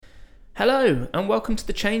Hello and welcome to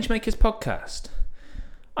the Changemakers podcast.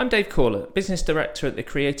 I'm Dave Corlett, Business Director at the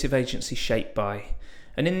creative agency Shaped By,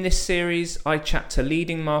 and in this series I chat to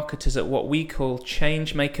leading marketers at what we call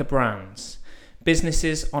Changemaker brands,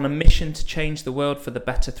 businesses on a mission to change the world for the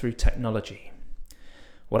better through technology.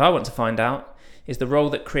 What I want to find out is the role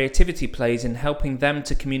that creativity plays in helping them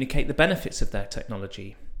to communicate the benefits of their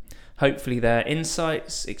technology. Hopefully their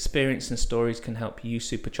insights, experience and stories can help you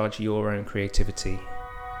supercharge your own creativity.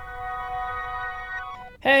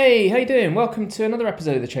 Hey, how you doing? Welcome to another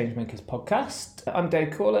episode of the Changemakers podcast. I'm Dave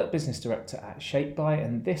Corlett, Business Director at Shaped By,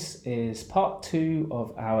 and this is part 2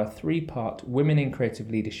 of our 3-part Women in Creative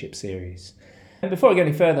Leadership series. And before I go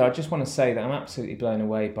any further, I just want to say that I'm absolutely blown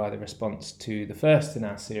away by the response to the first in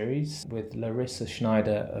our series with Larissa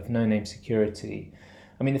Schneider of No Name Security.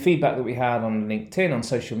 I mean, the feedback that we had on LinkedIn, on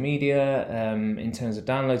social media, in terms of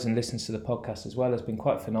downloads and listens to the podcast as well, has been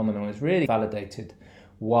quite phenomenal. It's really validated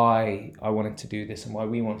why I wanted to do this and why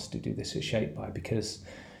we wanted to do this at Shaped By, because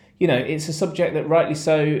it's a subject that rightly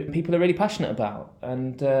so people are really passionate about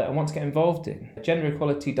and want to get involved in. Gender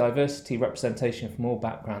equality, diversity, representation from all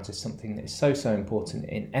backgrounds is something that is so important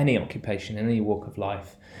in any occupation, in any walk of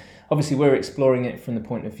life. Obviously, we're exploring it from the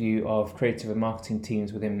point of view of creative and marketing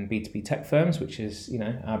teams within B2B tech firms, which is,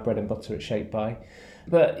 our bread and butter at Shaped By.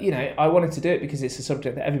 But, I wanted to do it because it's a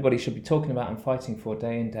subject that everybody should be talking about and fighting for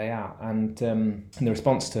day in, day out. And the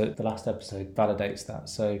response to the last episode validates that.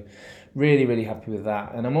 So really, really happy with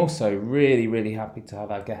that. And I'm also really, really happy to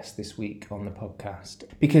have our guest this week on the podcast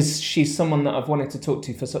because she's someone that I've wanted to talk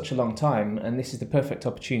to for such a long time. And this is the perfect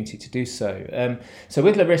opportunity to do so. So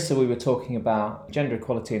with Larissa, we were talking about gender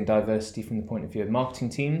equality and diversity from the point of view of marketing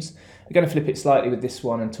teams. We're going to flip it slightly with this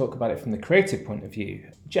one and talk about it from the creative point of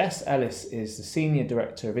view. Jess Ellis is the Senior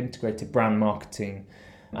Director of Integrated Brand Marketing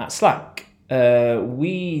at Slack.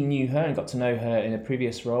 We knew her and got to know her in a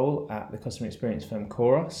previous role at the customer experience firm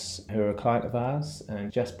Chorus, who are a client of ours,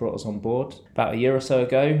 and Jess brought us on board about a year or so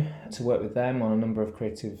ago to work with them on a number of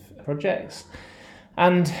creative projects.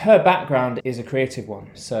 And her background is a creative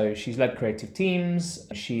one. So she's led creative teams.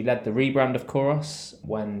 She led the rebrand of Chorus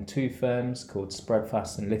when 2 firms called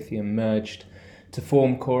Spreadfast and Lithium merged to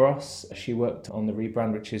form Chorus. She worked on the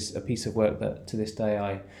rebrand, which is a piece of work that to this day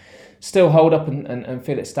I still hold up and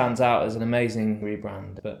feel it stands out as an amazing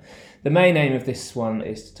rebrand. But the main aim of this one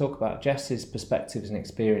is to talk about Jess's perspectives and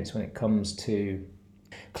experience when it comes to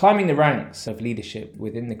climbing the ranks of leadership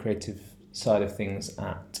within the creative side of things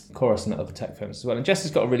at Chorus and at other tech firms as well. And Jess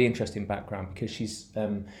has got a really interesting background because she's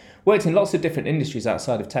worked in lots of different industries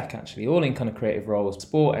outside of tech, actually, all in kind of creative roles: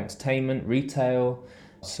 sport, entertainment, retail.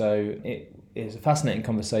 So it is a fascinating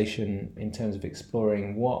conversation in terms of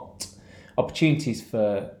exploring what opportunities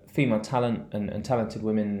for female talent and talented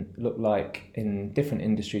women look like in different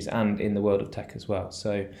industries and in the world of tech as well.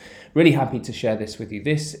 So really happy to share this with you.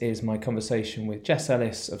 This is my conversation with Jess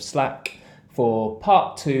Ellis of Slack for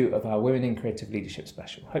part 2 of our Women in Creative Leadership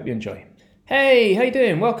special. Hope you enjoy. Hey, how you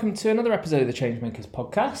doing? Welcome to another episode of the Changemakers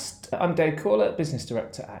podcast. I'm Dave Corlett, Business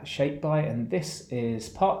Director at Shaped By, and this is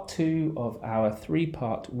part 2 of our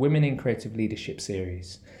 3-part Women in Creative Leadership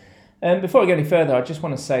series. Before I go any further, I just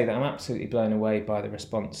want to say that I'm absolutely blown away by the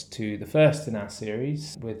response to the first in our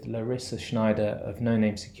series with Larissa Schneider of No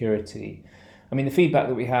Name Security. I mean, the feedback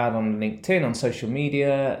that we had on LinkedIn, on social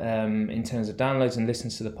media, in terms of downloads and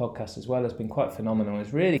listens to the podcast as well, has been quite phenomenal.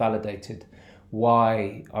 It's really validated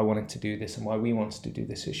why I wanted to do this and why we wanted to do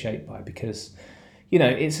this at Shaped By, because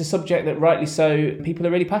it's a subject that rightly so people are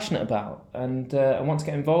really passionate about and want to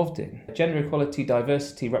get involved in. Gender equality,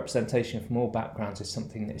 diversity, representation from all backgrounds is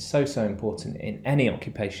something that is so important in any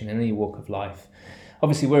occupation, in any walk of life.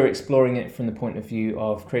 Obviously, we're exploring it from the point of view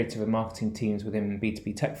of creative and marketing teams within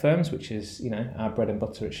B2B tech firms, which is, our bread and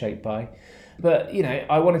butter at Shaped By. But,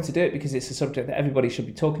 I wanted to do it because it's a subject that everybody should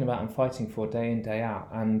be talking about and fighting for day in, day out.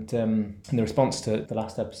 And the response to the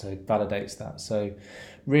last episode validates that. So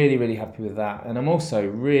really, really happy with that. And I'm also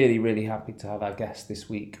really, really happy to have our guest this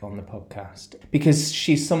week on the podcast because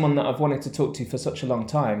she's someone that I've wanted to talk to for such a long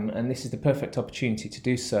time. And this is the perfect opportunity to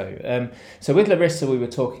do so. So with Larissa, we were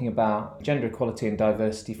talking about gender equality and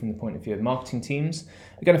diversity from the point of view of marketing teams.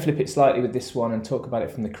 We're going to flip it slightly with this one and talk about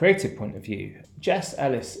it from the creative point of view. Jess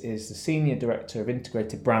Ellis is the Senior Director of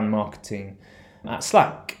Integrated Brand Marketing at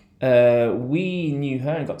Slack. We knew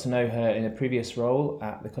her and got to know her in a previous role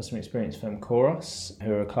at the customer experience firm Chorus,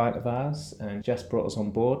 who are a client of ours, and Jess brought us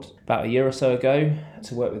on board about a year or so ago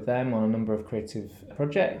to work with them on a number of creative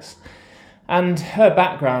projects. And her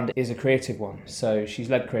background is a creative one. So she's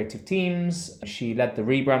led creative teams. She led the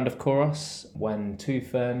rebrand of Chorus when 2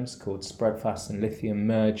 firms called Spreadfast and Lithium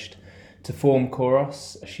merged to form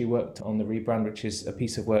Koros. She worked on the rebrand, which is a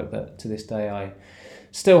piece of work that to this day I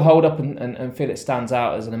still hold up and feel it stands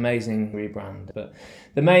out as an amazing rebrand. But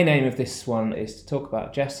the main aim of this one is to talk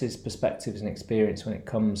about Jess's perspectives and experience when it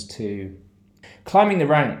comes to climbing the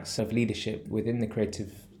ranks of leadership within the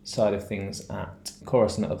creative side of things at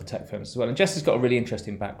Chorus and at other tech firms as well. And Jess has got a really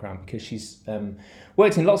interesting background because she's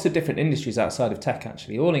worked in lots of different industries outside of tech,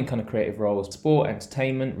 actually, all in kind of creative roles: sport,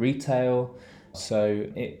 entertainment, retail. So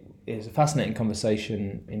it is a fascinating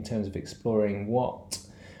conversation in terms of exploring what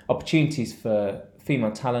opportunities for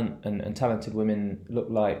female talent and talented women look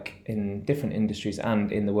like in different industries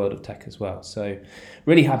and in the world of tech as well. So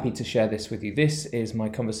really happy to share this with you. This is my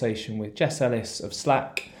conversation with Jess Ellis of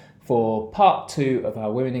Slack for part 2 of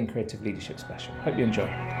our Women in Creative Leadership special. Hope you enjoy.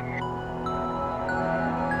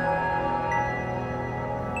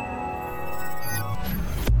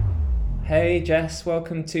 Hey Jess,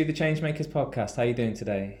 welcome to the Changemakers podcast. How are you doing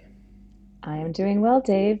today? I am doing well,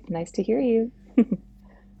 Dave. Nice to hear you.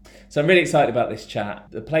 So I'm really excited about this chat.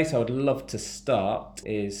 The place I would love to start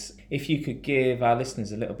is if you could give our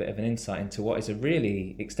listeners a little bit of an insight into what is a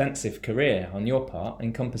really extensive career on your part,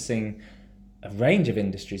 encompassing a range of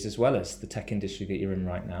industries as well as the tech industry that you're in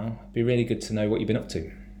right now. It'd be really good to know what you've been up to.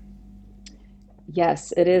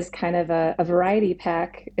 Yes, it is kind of a variety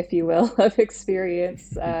pack, if you will, of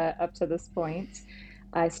experience up to this point.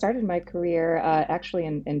 I started my career actually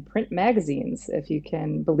in print magazines, if you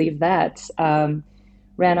can believe that.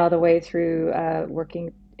 Ran all the way through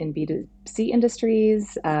working in B2C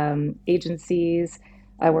industries, agencies.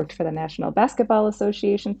 I worked for the National Basketball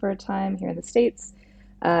Association for a time here in the States,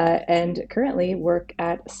 and currently work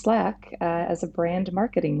at Slack as a brand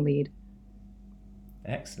marketing lead.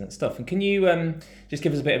 Excellent stuff. And can you just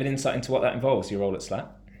give us a bit of an insight into what that involves, your role at Slack?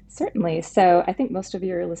 Certainly. So I think most of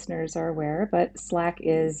your listeners are aware, but Slack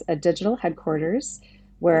is a digital headquarters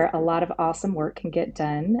where a lot of awesome work can get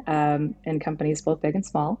done in companies both big and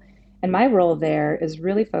small. And my role there is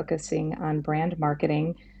really focusing on brand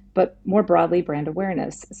marketing, but more broadly, brand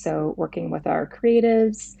awareness. So working with our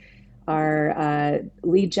creatives, our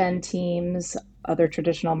lead gen teams, other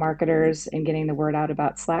traditional marketers, and getting the word out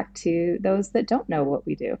about Slack to those that don't know what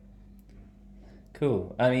we do.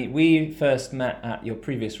 Cool. I mean, we first met at your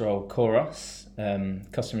previous role, Koros,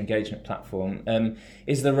 customer engagement platform.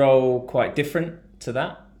 Is the role quite different to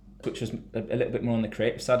that, which was a little bit more on the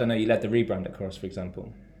creative side? I know you led the rebrand at Koros, for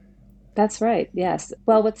example. That's right, yes.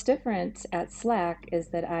 Well, what's different at Slack is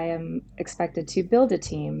that I am expected to build a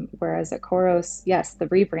team, whereas at Koros, yes, the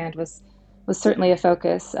rebrand was certainly a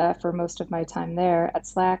focus for most of my time there. At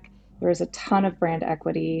Slack, there is a ton of brand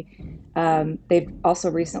equity. They've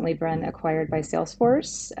also recently been acquired by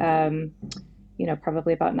Salesforce,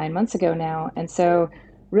 probably about 9 months ago now. And so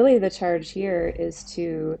really the charge here is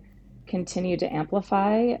to continue to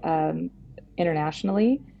amplify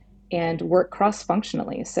internationally and work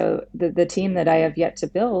cross-functionally. So the team that I have yet to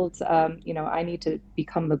build, I need to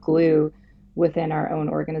become the glue within our own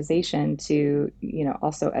organization to,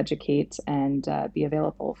 also educate and be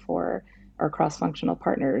available for our cross-functional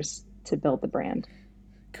partners to build the brand.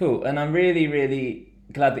 Cool. And I'm really, really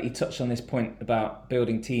glad that you touched on this point about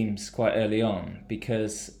building teams quite early on,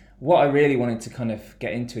 because what I really wanted to kind of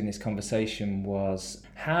get into in this conversation was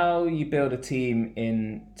how you build a team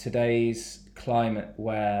in today's climate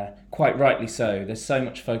where, quite rightly so, there's so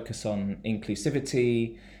much focus on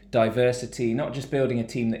inclusivity, diversity, not just building a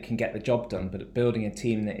team that can get the job done, but building a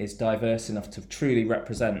team that is diverse enough to truly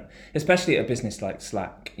represent, especially at a business like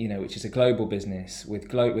Slack, which is a global business with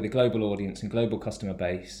a global audience and global customer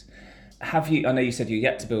base. I know you said you're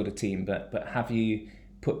yet to build a team, but have you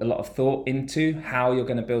put a lot of thought into how you're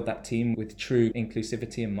going to build that team with true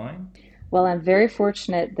inclusivity in mind? Well, I'm very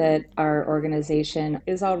fortunate that our organization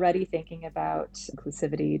is already thinking about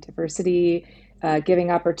inclusivity, diversity,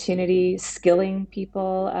 giving opportunity, skilling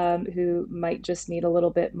people who might just need a little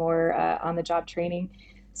bit more on-the-job training.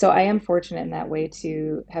 So I am fortunate in that way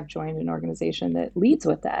to have joined an organization that leads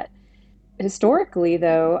with that. Historically,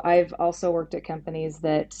 though, I've also worked at companies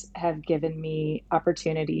that have given me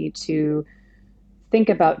opportunity to think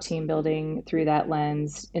about team building through that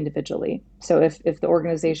lens individually. So if the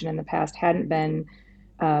organization in the past hadn't been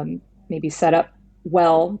maybe set up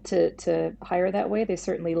well to hire that way, they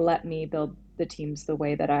certainly let me build the teams the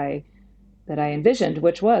way that I envisioned,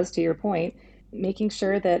 which was, to your point, making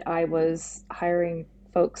sure that I was hiring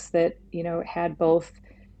folks that had both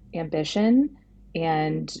ambition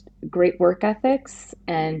and great work ethics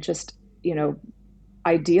and just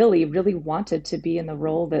ideally really wanted to be in the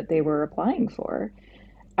role that they were applying for.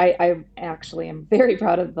 I actually am very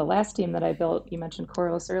proud of the last team that I built. You mentioned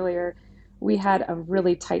Corliss earlier. we had a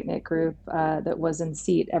really tight-knit group that was in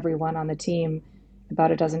seat, everyone on the team,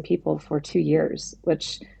 about a dozen people for 2 years,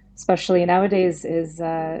 which especially nowadays is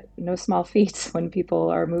no small feat when people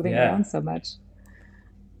are moving Yeah. around so much.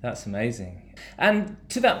 That's amazing. And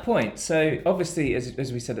to that point, so obviously,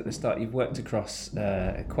 as we said at the start, you've worked across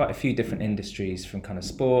quite a few different industries, from kind of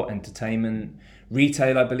sport, entertainment,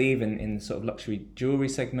 retail, I believe, in the sort of luxury jewelry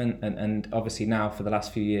segment, and obviously now for the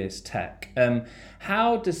last few years, tech.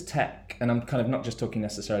 How does tech, and I'm kind of not just talking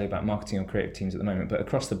necessarily about marketing or creative teams at the moment, but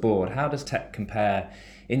across the board, how does tech compare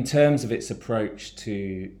in terms of its approach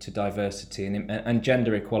to diversity and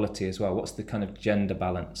gender equality as well? What's the kind of gender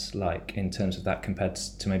balance like in terms of that compared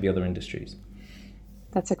to maybe other industries?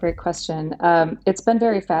 That's a great question. It's been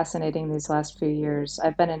very fascinating these last few years.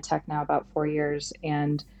 I've been in tech now about 4 years,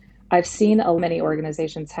 and I've seen many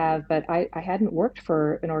organizations have, but I hadn't worked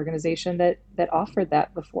for an organization that offered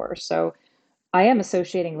that before. So I am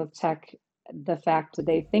associating with tech the fact that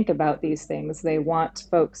they think about these things. They want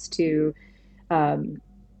folks to um,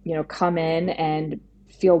 come in and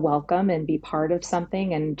feel welcome and be part of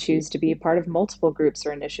something and choose to be part of multiple groups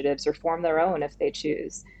or initiatives or form their own if they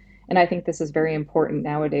choose. And I think this is very important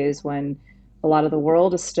nowadays when a lot of the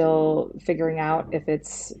world is still figuring out if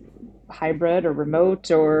it's hybrid or remote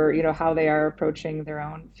or how they are approaching their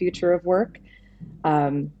own future of work.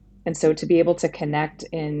 Um, and so to be able to connect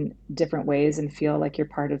in different ways and feel like you're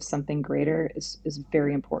part of something greater is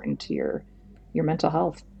very important to your mental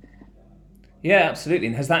health. Yeah, absolutely.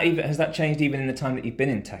 And has that changed even in the time that you've been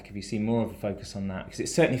in tech? Have you seen more of a focus on that? Because it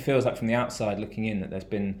certainly feels like from the outside looking in that there's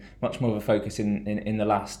been much more of a focus in the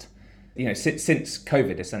last, since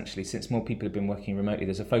COVID essentially, since more people have been working remotely.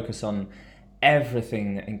 There's a focus on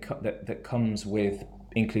everything that comes with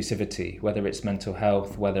inclusivity, whether it's mental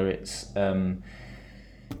health, whether it's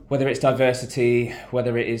diversity,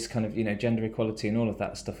 whether it is kind of gender equality and all of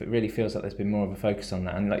that stuff. It really feels like there's been more of a focus on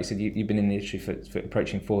that. And like you said, you've been in the industry for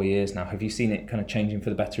approaching 4 years now. Have you seen it kind of changing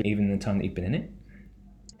for the better even in the time that you've been in it?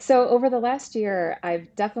 So over the last year,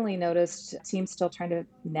 I've definitely noticed teams still trying to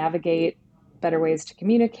navigate better ways to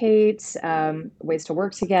communicate, ways to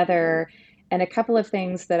work together, and a couple of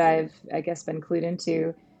things that I guess, been clued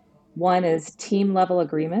into. One is team level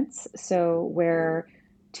agreements. So where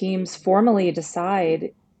teams formally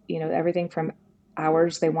decide, everything from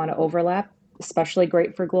hours they want to overlap, especially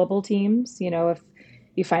great for global teams. If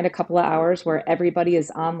you find a couple of hours where everybody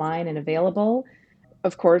is online and available.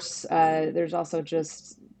 Of course, there's also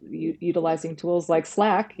just utilizing tools like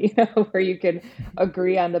Slack, where you can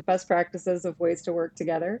agree on the best practices of ways to work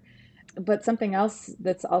together. But something else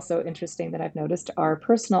that's also interesting that I've noticed are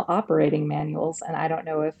personal operating manuals. And I don't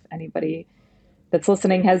know if anybody that's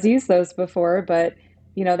listening has used those before, but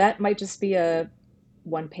that might just be a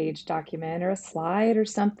one-page document or a slide or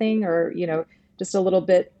something, or just a little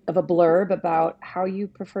bit of a blurb about how you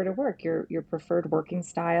prefer to work, your preferred working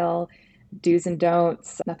style, do's and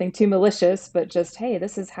don'ts, nothing too malicious, but just, hey,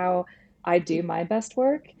 this is how I do my best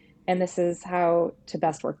work, and this is how to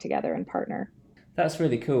best work together and partner. That's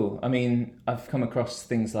really cool. I mean, I've come across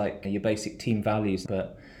things like your basic team values,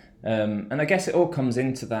 but and I guess it all comes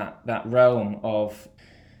into that realm of,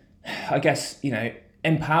 I guess,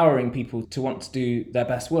 empowering people to want to do their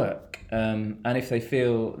best work. And if they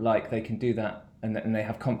feel like they can do that and they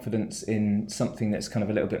have confidence in something that's kind of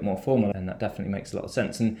a little bit more formal, then that definitely makes a lot of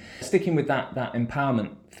sense. And sticking with that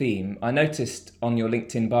empowerment theme, I noticed on your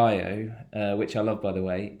LinkedIn bio, which I love, by the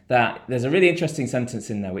way, that there's a really interesting sentence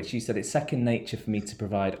in there, which you said, it's second nature for me to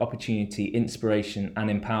provide opportunity, inspiration, and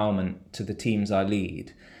empowerment to the teams I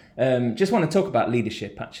lead. Just want to talk about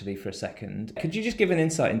leadership actually for a second. Could you just give an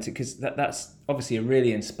insight into, because that's obviously a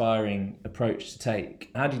really inspiring approach to take.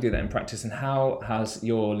 How do you do that in practice, and how has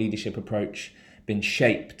your leadership approach been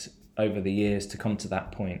shaped over the years to come to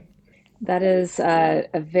that point? That is a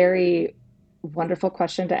very wonderful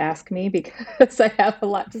question to ask me because I have a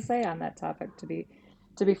lot to say on that topic, to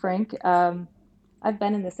be frank. I've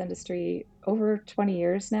been in this industry over 20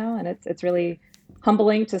 years now, and it's really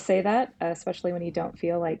humbling to say that, especially when you don't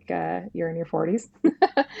feel like you're in your 40s.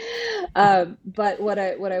 But what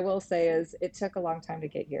I will say is it took a long time to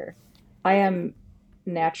get here. I am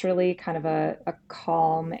naturally kind of a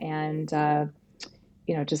calm and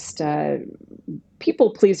just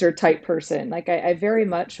people pleaser type person. Like I very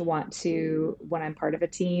much want to, when I'm part of a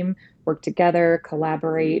team, work together,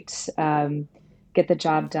 collaborate, get the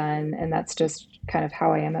job done, and that's just kind of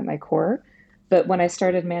how I am at my core. But when I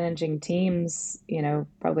started managing teams,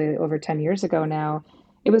 probably over 10 years ago now,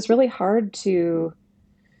 it was really hard to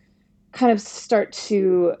kind of start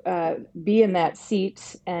to be in that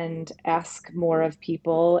seat and ask more of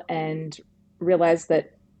people and realize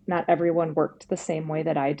that not everyone worked the same way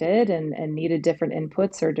that I did and needed different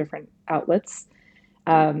inputs or different outlets.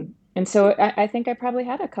 And so I think I probably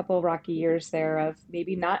had a couple rocky years there of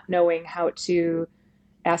maybe not knowing how to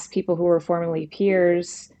ask people who were formerly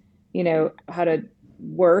peers, how to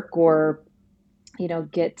work or,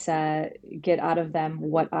 get out of them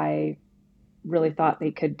what I really thought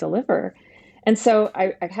they could deliver. And so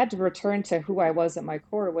I had to return to who I was at my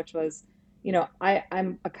core, which was,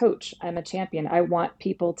 I'm a coach, I'm a champion. I want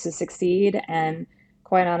people to succeed. And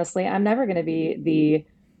quite honestly, I'm never going to be the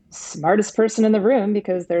smartest person in the room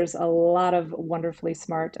because there's a lot of wonderfully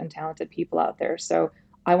smart and talented people out there. So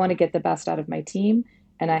I want to get the best out of my team.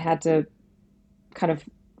 And I had to kind of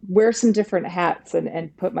wear some different hats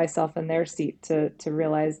and put myself in their seat to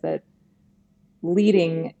realize that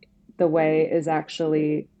leading the way is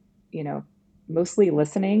actually, you know, mostly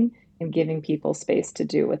listening and giving people space to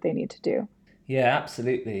do what they need to do. Yeah,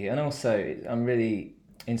 absolutely. And also, I'm really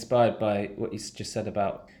inspired by what you just said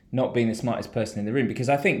about not being the smartest person in the room, because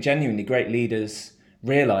I think genuinely great leaders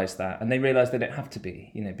realize that, and they realize they don't have to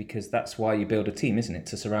be, because that's why you build a team, isn't it?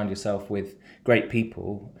 To surround yourself with great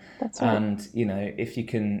people. That's right. And, if you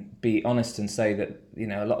can be honest and say that,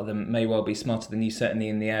 a lot of them may well be smarter than you, certainly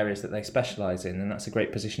in the areas that they specialize in, then that's a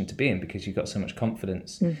great position to be in because you've got so much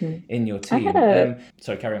confidence in your I had team. a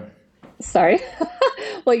Sorry, carry on. Sorry.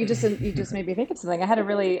 Well, you just made me think of something. I had a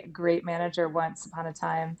really great manager once upon a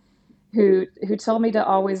time who told me to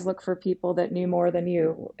always look for people that knew more than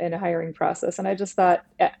you in a hiring process. And I just thought,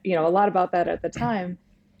 a lot about that at the time.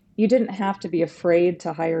 You didn't have to be afraid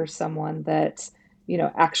to hire someone that,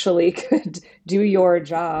 actually could do your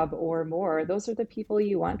job or more. Those are the people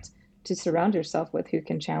you want to surround yourself with who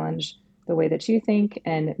can challenge the way that you think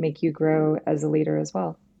and make you grow as a leader as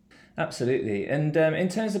well. Absolutely. And in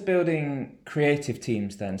terms of building creative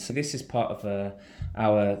teams, then, so this is part of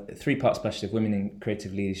our three-part special of Women in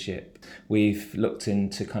Creative Leadership. We've looked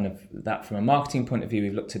into kind of that from a marketing point of view.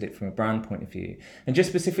 We've looked at it from a brand point of view. And just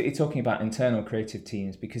specifically talking about internal creative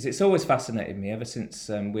teams, because it's always fascinated me ever since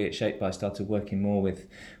we at ShapeBy started working more with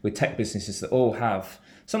tech businesses that all have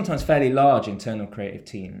sometimes fairly large internal creative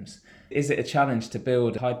teams. Is it a challenge to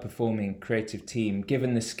build a high-performing creative team,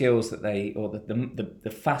 given the skills that they, or the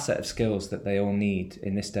facet of skills that they all need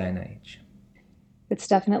in this day and age? It's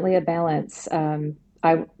definitely a balance.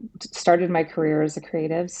 I started my career as a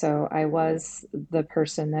creative, so I was the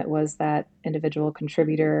person that was that individual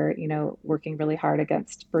contributor, working really hard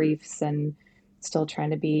against briefs and still trying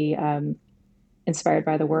to be inspired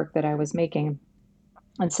by the work that I was making.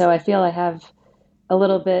 And so I feel I have a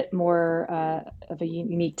little bit more of a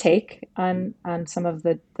unique take on some of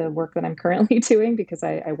the work that I'm currently doing because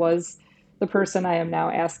I was the person I am now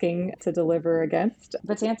asking to deliver against.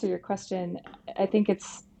 But to answer your question, I think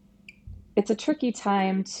it's a tricky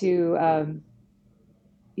time to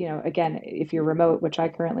again, if you're remote, which I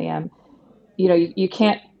currently am, you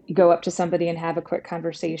can't go up to somebody and have a quick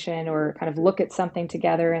conversation or kind of look at something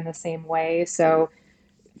together in the same way. So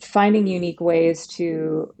finding unique ways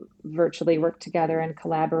to virtually work together and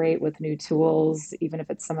collaborate with new tools, even if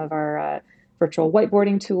it's some of our virtual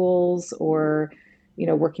whiteboarding tools or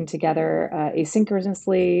working together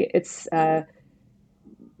asynchronously. It's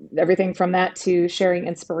everything from that to sharing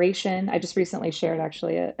inspiration. I just recently shared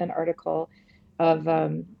actually an article of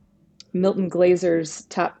Milton Glazer's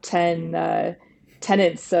top 10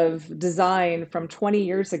 tenets of design from 20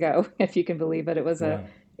 years ago, if you can believe it. It was a Wow.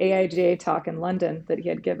 AIGA talk in London that he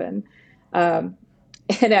had given. Um,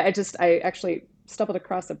 and I actually stumbled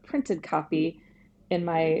across a printed copy in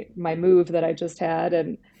my move that I just had.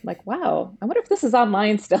 And I'm like, wow, I wonder if this is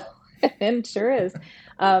online still. And it sure is.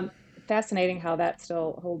 Um, Fascinating how that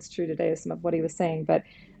still holds true today, some of what he was saying. But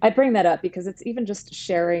I bring that up because it's even just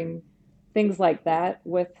sharing things like that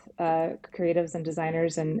with creatives and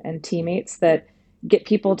designers and teammates that get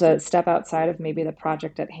people to step outside of maybe the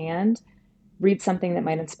project at hand, read something that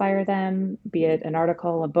might inspire them, be it an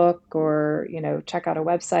article, a book, or check out a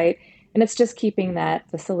website. And it's just keeping that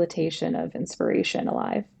facilitation of inspiration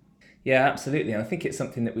alive. Yeah, absolutely. And I think it's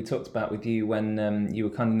something that we talked about with you when you were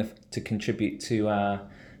kind enough to contribute to our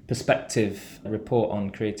perspective report on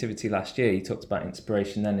creativity last year. You talked about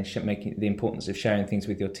inspiration then and making the importance of sharing things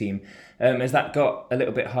with your team. Has that got a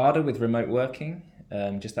little bit harder with remote working?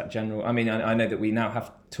 Just that general. I mean, I know that we now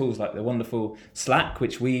have tools like the wonderful Slack,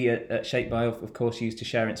 which we at ShapeBy, of course, use to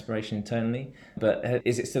share inspiration internally. But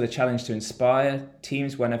is it still a challenge to inspire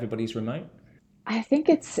teams when everybody's remote? I think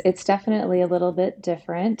it's definitely a little bit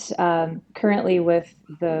different. Currently, with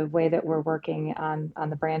the way that we're working on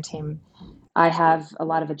the brand team, I have a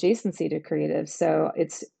lot of adjacency to creative, so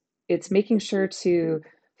it's making sure to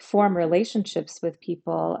form relationships with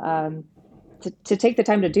people. to take the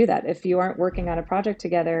time to do that. If you aren't working on a project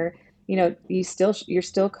together, you're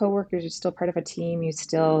still coworkers, you're still part of a team, you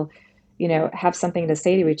still, have something to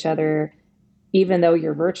say to each other, even though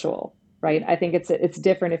you're virtual, right? I think it's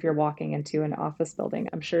different if you're walking into an office building.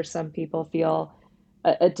 I'm sure some people feel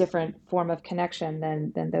a different form of connection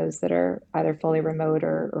than those that are either fully remote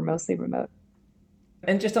or mostly remote.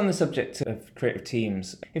 And just on the subject of creative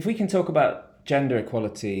teams, if we can talk about gender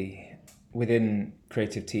equality within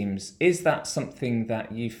creative teams, is that something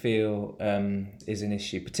that you feel is an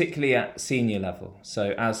issue, particularly at senior level?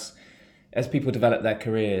 So as people develop their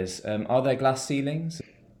careers, are there glass ceilings?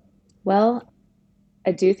 Well,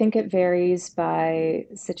 I do think it varies by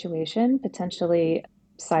situation, potentially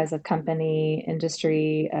size of company,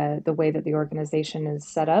 industry, the way that the organization is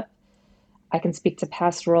set up. I can speak to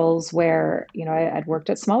past roles where, I'd worked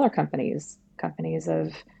at smaller companies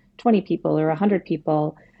of 20 people or 100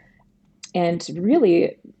 people. And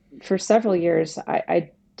really, for several years,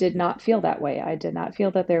 I did not feel that way. I did not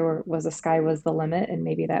feel that was a sky was the limit. And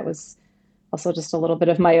maybe that was also just a little bit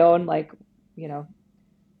of my own, like, you know,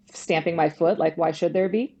 stamping my foot, like, why should there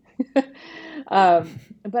be?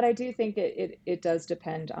 But I do think it does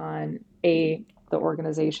depend on A, the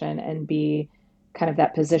organization, and B, kind of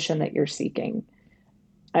that position that you're seeking.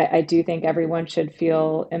 I do think everyone should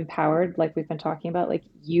feel empowered, like we've been talking about, like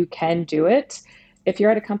you can do it. If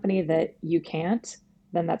you're at a company that you can't,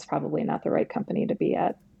 then that's probably not the right company to be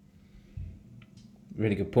at.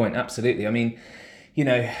 Really good point. Absolutely. I mean,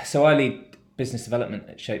 so I lead business development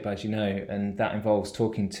at Shape, as you know, and that involves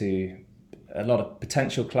talking to a lot of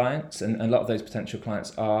potential clients, and a lot of those potential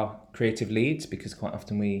clients are creative leads, because quite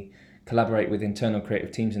often we collaborate with internal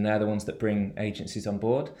creative teams and they're the ones that bring agencies on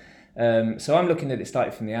board. So I'm looking at it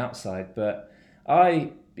slightly from the outside, but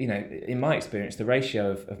in my experience, the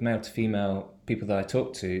ratio of male to female people that I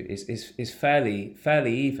talk to is fairly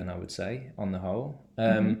even, I would say, on the whole.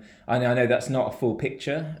 I know that's not a full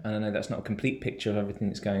picture, and I know that's not a complete picture of everything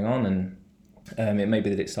that's going on, and it may be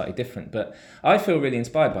that it's slightly different, but I feel really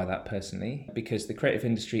inspired by that personally, because the creative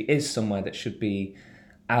industry is somewhere that should be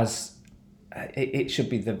it should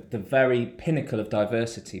be the very pinnacle of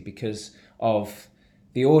diversity, because of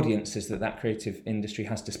the audiences that creative industry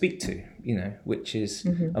has to speak to, which is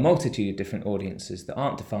a multitude of different audiences that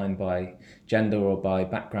aren't defined by gender or by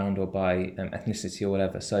background or by ethnicity or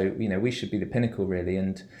whatever. So, we should be the pinnacle, really.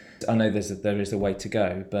 And I know there is a way to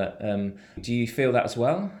go, but do you feel that as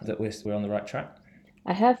well, that we're on the right track?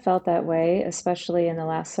 I have felt that way, especially in the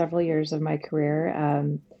last several years of my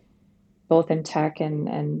career, both in tech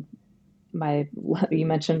and you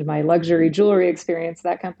mentioned my luxury jewelry experience.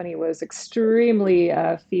 That company was extremely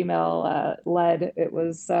female led. It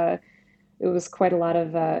was quite a lot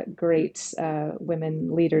of great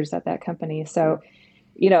women leaders at that company. So,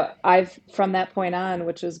 I've from that point on,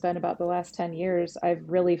 which has been about the last 10 years, I've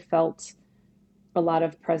really felt a lot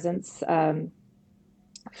of presence from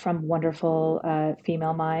wonderful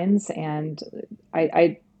female minds, and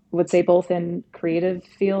I would say both in creative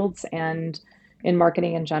fields and in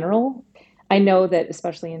marketing in general. I know that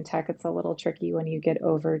especially in tech, it's a little tricky when you get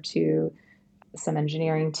over to some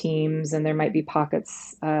engineering teams, and there might be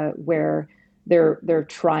pockets where they're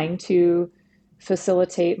trying to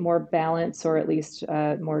facilitate more balance, or at least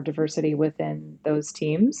more diversity within those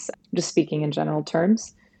teams. Just speaking in general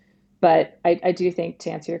terms, but I do think, to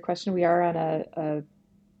answer your question, we are on a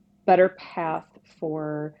better path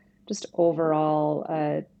for just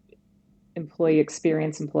overall employee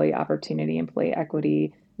experience, employee opportunity, employee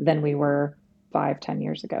equity than we were 5, 10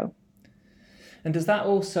 years ago. And does that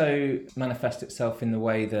also manifest itself in the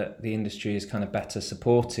way that the industry is kind of better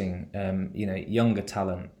supporting, younger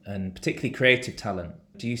talent and particularly creative talent?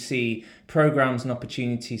 Do you see programs and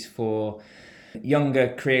opportunities for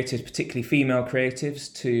younger creatives, particularly female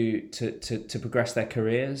creatives, to progress their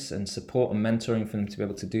careers, and support and mentoring for them to be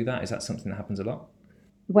able to do that? Is that something that happens a lot?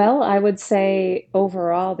 Well, I would say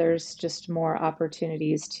overall, there's just more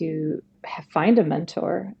opportunities to find a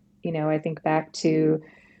mentor. I think back to,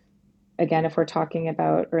 again, if we're talking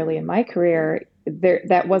about early in my career,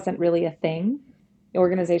 that wasn't really a thing.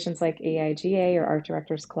 Organizations like AIGA or Art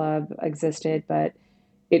Directors Club existed, but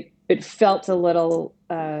it felt a little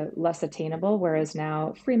less attainable. Whereas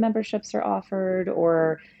now, free memberships are offered,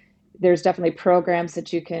 or there's definitely programs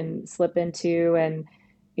that you can slip into, and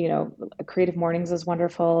Creative Mornings is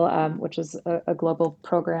wonderful, which is a global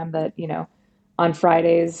program that on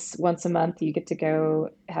Fridays once a month you get to go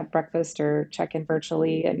have breakfast or check in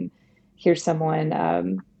virtually and hear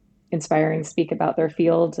someone inspiring speak about their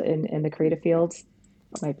field in the creative fields.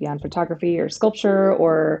 It might be on photography or sculpture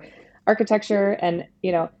or architecture, and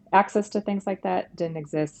access to things like that didn't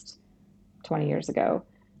exist 20 years ago.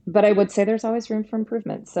 But I would say there's always room for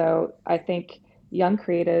improvement. So I think young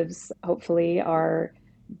creatives hopefully are,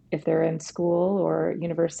 if they're in school or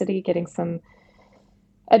university, getting some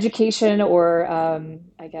education or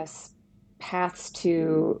I guess paths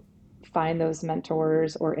to find those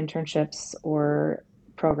mentors or internships or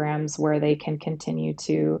programs where they can continue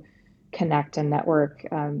to connect and network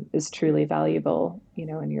is truly valuable,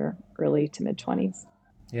 in your early to mid 20s.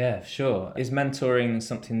 Yeah, sure. Is mentoring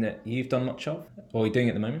something that you've done much of, or are you doing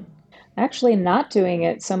at the moment? Actually, not doing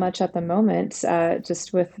it so much at the moment,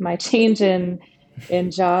 just with my change in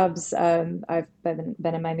jobs. I've been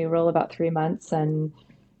in my new role about 3 months, and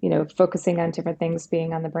focusing on different things,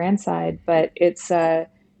 being on the brand side. But it's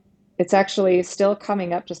actually still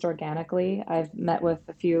coming up just organically. I've met with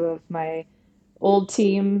a few of my old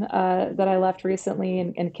team that I left recently,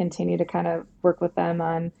 and continue to kind of work with them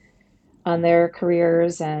on their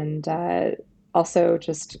careers, and also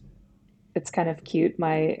just it's kind of cute.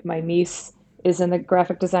 My niece is in the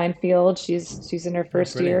graphic design field. She's in her Oh,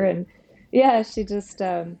 first year, brilliant. and yeah, she just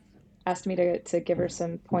asked me to give her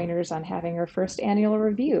some pointers on having her first annual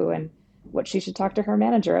review and what she should talk to her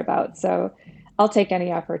manager about. So I'll take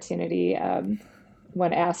any opportunity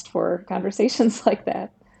when asked for conversations like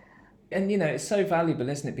that. And it's so valuable,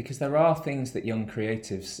 isn't it? Because there are things that young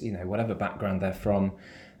creatives, whatever background they're from,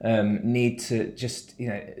 need to just,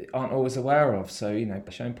 aren't always aware of. So,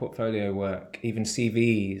 showing portfolio work, even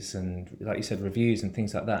CVs and, like you said, reviews and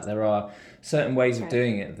things like that. There are certain ways of Right.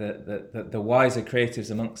 doing it that the wiser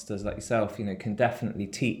creatives amongst us, like yourself, can definitely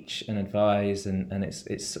teach and advise, and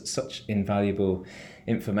it's such invaluable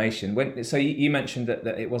information. So you mentioned that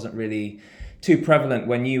it wasn't really too prevalent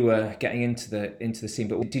when you were getting into the scene.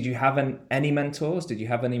 But did you have any mentors? Did you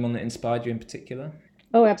have anyone that inspired you in particular?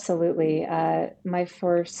 Oh, absolutely. My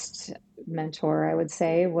first mentor, I would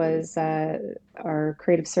say, was our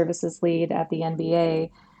creative services lead at the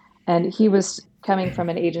NBA. And he was coming from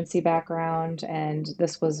an agency background, and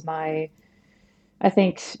this was my, I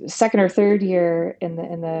think, second or third year in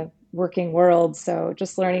the working world. So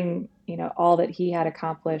just learning, all that he had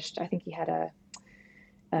accomplished. I think he had a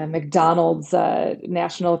McDonald's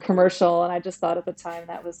national commercial, and I just thought at the time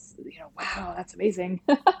that was, wow, that's amazing.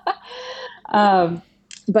 um,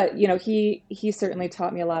 but he certainly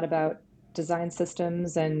taught me a lot about design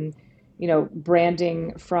systems and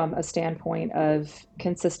branding from a standpoint of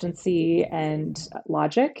consistency and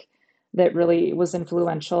logic that really was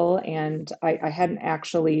influential. And I hadn't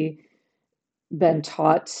actually been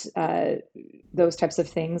taught those types of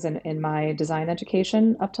things in my design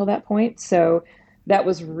education up till that point. So that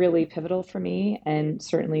was really pivotal for me and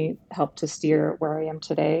certainly helped to steer where I am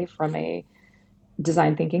today from a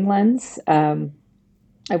design thinking lens.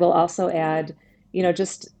 I will also add,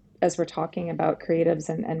 just as we're talking about creatives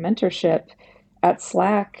and mentorship at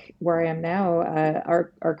Slack, where I am now,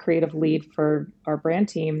 our creative lead for our brand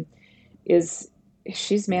team is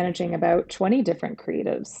she's managing about 20 different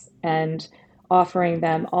creatives and offering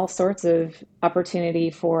them all sorts of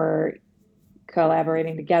opportunity for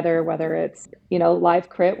collaborating together, whether it's, live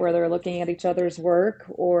crit where they're looking at each other's work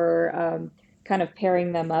or kind of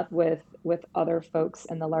pairing them up with other folks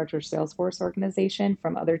in the larger Salesforce organization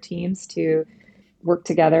from other teams to work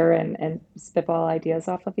together and spitball ideas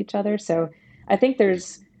off of each other. So I think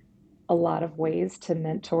there's a lot of ways to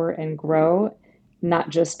mentor and grow, not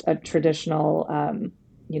just a traditional,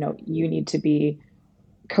 you need to be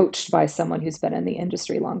coached by someone who's been in the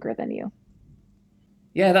industry longer than you.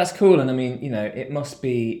 Yeah, that's cool. And I mean, it must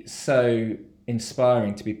be so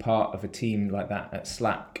inspiring to be part of a team like that at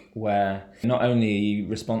Slack, where not only are you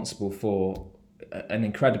responsible for an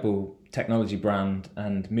incredible technology brand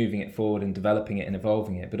and moving it forward and developing it and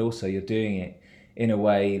evolving it, but also you're doing it in a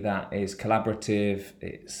way that is collaborative,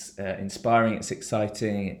 it's inspiring, it's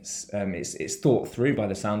exciting, it's thought through by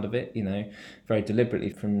the sound of it, very deliberately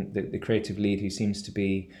from the creative lead who seems to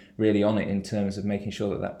be really on it in terms of making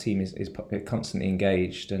sure that team is constantly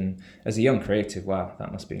engaged. And as a young creative, wow,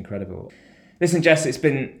 that must be incredible. Listen, Jess, it's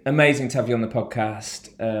been amazing to have you on the podcast.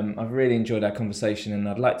 I've really enjoyed our conversation, and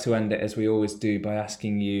I'd like to end it as we always do by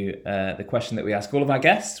asking you the question that we ask all of our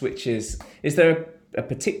guests, which is there a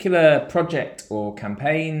particular project or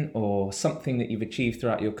campaign or something that you've achieved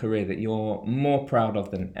throughout your career that you're more proud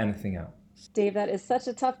of than anything else? Dave, that is such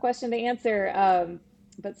a tough question to answer,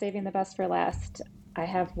 but saving the best for last. I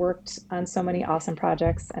have worked on so many awesome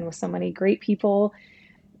projects and with so many great people.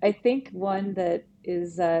 I think one that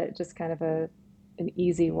is just kind of an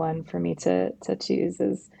easy one for me to choose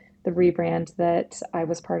is the rebrand that I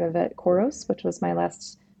was part of at Koros, which was my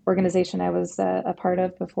last organization I was a part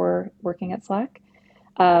of before working at Slack.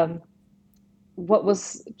 Um, what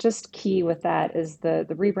was just key with that is the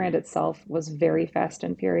rebrand itself was very fast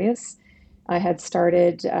and furious. I had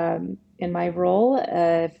started in my role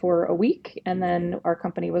for a week, and then our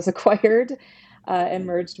company was acquired and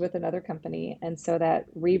merged with another company. And so that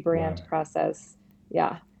Wow. rebrand process,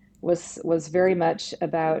 yeah, was very much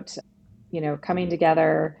about, coming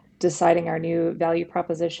together, deciding our new value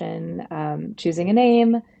proposition, choosing a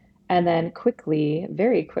name, and then quickly,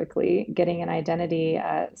 very quickly, getting an identity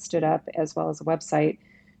stood up as well as a website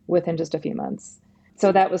within just a few months.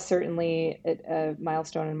 So that was certainly a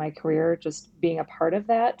milestone in my career, just being a part of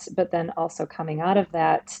that, but then also coming out of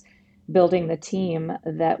that, building the team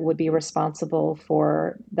that would be responsible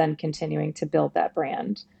for then continuing to build that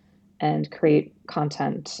brand and create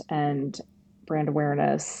content and brand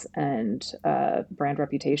awareness and brand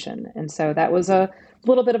reputation. And so that was a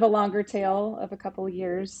little bit of a longer tail of a couple of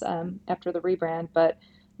years after the rebrand, but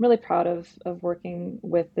I'm really proud of working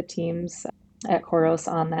with the teams at Koros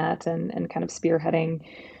on that and kind of spearheading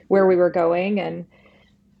where we were going. And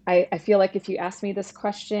I feel like if you ask me this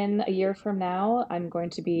question a year from now, I'm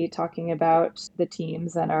going to be talking about the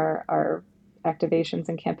teams and our activations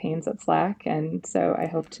and campaigns at Slack. And so I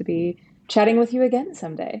hope to be chatting with you again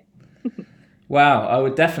someday. Wow, I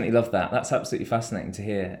would definitely love that. That's absolutely fascinating to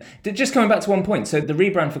hear. Just coming back to one point, so the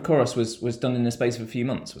rebrand for Chorus was done in the space of a few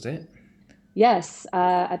months, was it? Yes,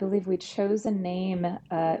 I believe we chose a name.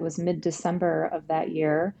 It was mid-December of that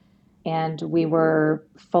year, and we were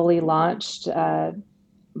fully launched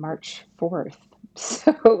March 4th.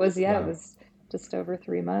 So it Wow. was just over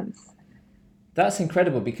 3 months. That's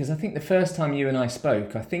incredible because I think the first time you and I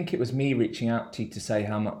spoke, I think it was me reaching out to you to say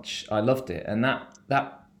how much I loved it. And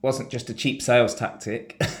that wasn't just a cheap sales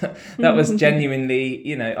tactic. That was genuinely,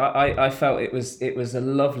 I felt it was a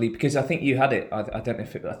lovely, because I think you had it. I don't know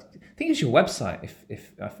if it, I think it was your website,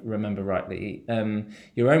 if I remember rightly,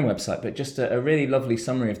 your own website, but just a really lovely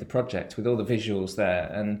summary of the project with all the visuals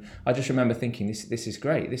there. And I just remember thinking, this is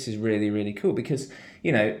great. This is really, really cool because,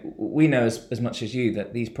 we know as much as you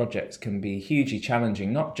that these projects can be hugely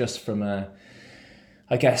challenging, not just from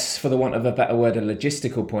I guess, for the want of a better word, a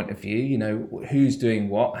logistical point of view, who's doing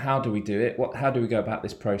what, how do we do it, how do we go about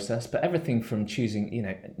this process, but everything from choosing,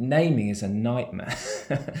 naming is a nightmare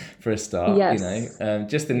for a start, Yes,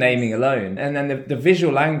 just the naming yes. alone. And then the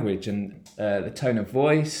visual language and the tone of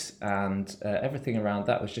voice and everything around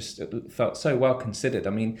that was just, it felt so well considered. I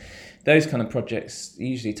mean, those kind of projects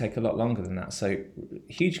usually take a lot longer than that. So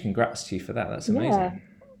huge congrats to you for that. That's Yeah. amazing.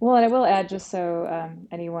 Well, and I will add just so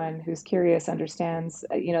anyone who's curious understands,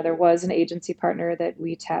 there was an agency partner that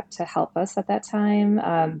we tapped to help us at that time.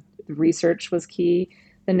 The research was key.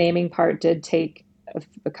 The naming part did take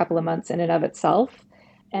a couple of months in and of itself.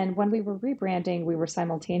 And when we were rebranding, we were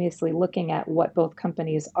simultaneously looking at what both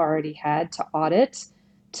companies already had to audit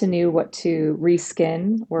to knew what to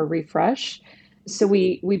reskin or refresh. So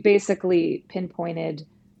we basically pinpointed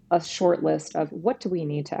a short list of what do we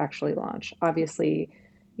need to actually launch. Obviously,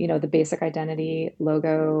 the basic identity,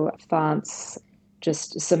 logo, fonts,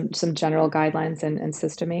 just some general guidelines and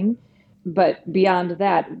systeming. But beyond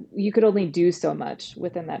that, you could only do so much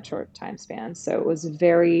within that short time span. So it was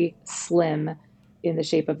very slim in the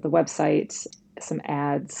shape of the website, some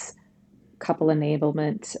ads, couple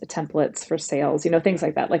enablement templates for sales, things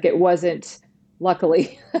like that. Like it wasn't,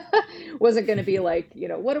 luckily, wasn't going to be like,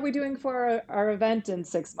 what are we doing for our event in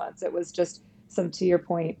 6 months? It was just some, to your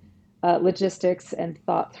point, logistics and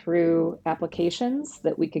thought through applications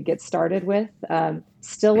that we could get started with.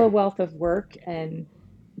 Still a wealth of work and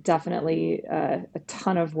definitely a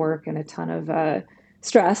ton of work and a ton of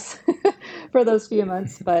stress for those few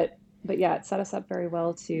months. But yeah, it set us up very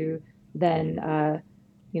well to then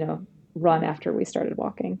you know run after we started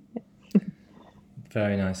walking.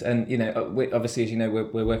 Very nice. And, obviously, as you know,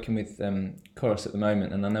 we're working with Chorus at the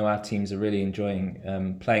moment, and I know our teams are really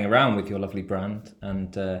enjoying playing around with your lovely brand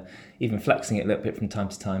and even flexing it a little bit from time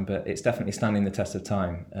to time, but it's definitely standing the test of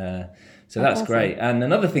time. So That's that's awesome. great. And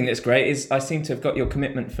another thing that's great is I seem to have got your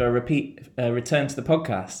commitment for a repeat return to the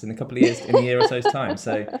podcast in a couple of years, in a year or so's time.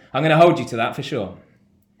 So I'm going to hold you to that for sure.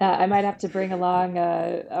 I might have to bring along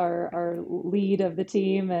our lead of the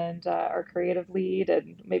team and our creative lead,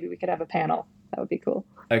 and maybe we could have a panel. That would be cool.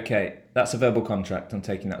 Okay, that's a verbal contract. I'm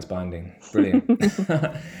taking that as binding. Brilliant.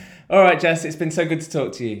 All right, Jess, it's been so good to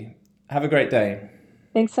talk to you. Have a great day.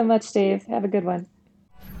 Thanks so much, Dave. Have a good one.